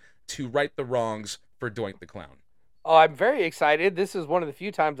excited to right the wrongs for Doink the Clown? Oh, I'm very excited. This is one of the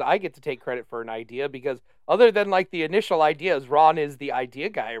few times I get to take credit for an idea because other than like the initial ideas, Ron is the idea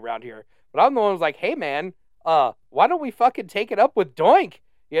guy around here. But I'm the one who's like, hey man, why don't we fucking take it up with Doink?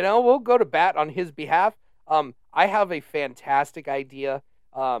 You know, we'll go to bat on his behalf. I have a fantastic idea.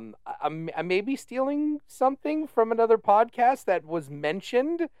 I may be stealing something from another podcast that was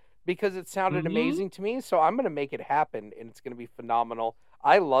mentioned because it sounded amazing to me. So I'm going to make it happen and it's going to be phenomenal.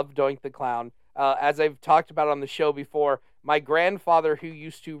 I love Doink the Clown. As I've talked about on the show before, my grandfather who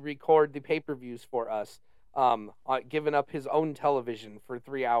used to record the pay-per-views for us, given up his own television for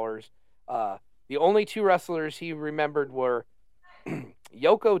 3 hours. The only 2 wrestlers he remembered were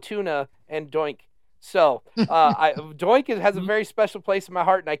Yoko Tuna and Doink. So Doink has a very special place in my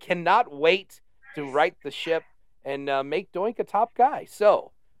heart, and I cannot wait to right the ship and make Doink a top guy.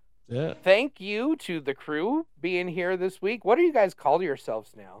 So Yeah. Thank you to the crew being here this week. What do you guys call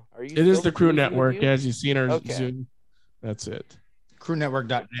yourselves now? Are you? It is still the Crew Cruising Network, with You? as you've seen our Okay. Zoom. That's it.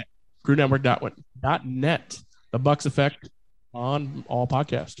 Crewnetwork.net. Crewnetwork.net. The Bucks Effect on all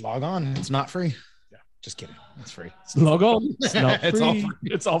podcasts. Log on. It's not free. Yeah. Just kidding. It's free. Log on. It's not It's all free. free.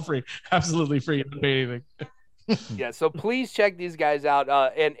 It's all free. Absolutely free. You don't pay anything. Yeah, so please check these guys out.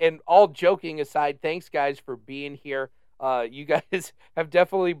 And all joking aside, thanks guys for being here. You guys have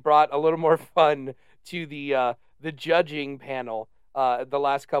definitely brought a little more fun to the judging panel the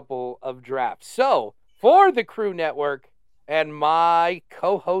last couple of drafts. So for the Crew Network and my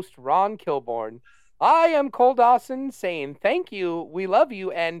co-host Ron Kilborn, I am Cole Dawson saying thank you, we love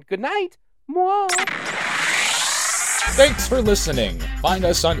you, and good night. Mwah. Thanks for listening. Find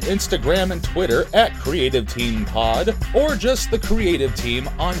us on Instagram and Twitter at Creative Team Pod, or just the Creative Team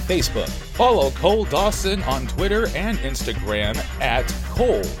on Facebook. Follow Cole Dawson on Twitter and Instagram at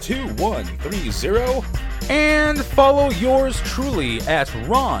Cole2130, and follow yours truly at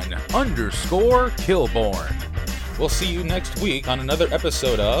Ron_Kilborn. We'll see you next week on another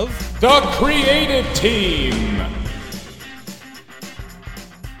episode of The Creative Team.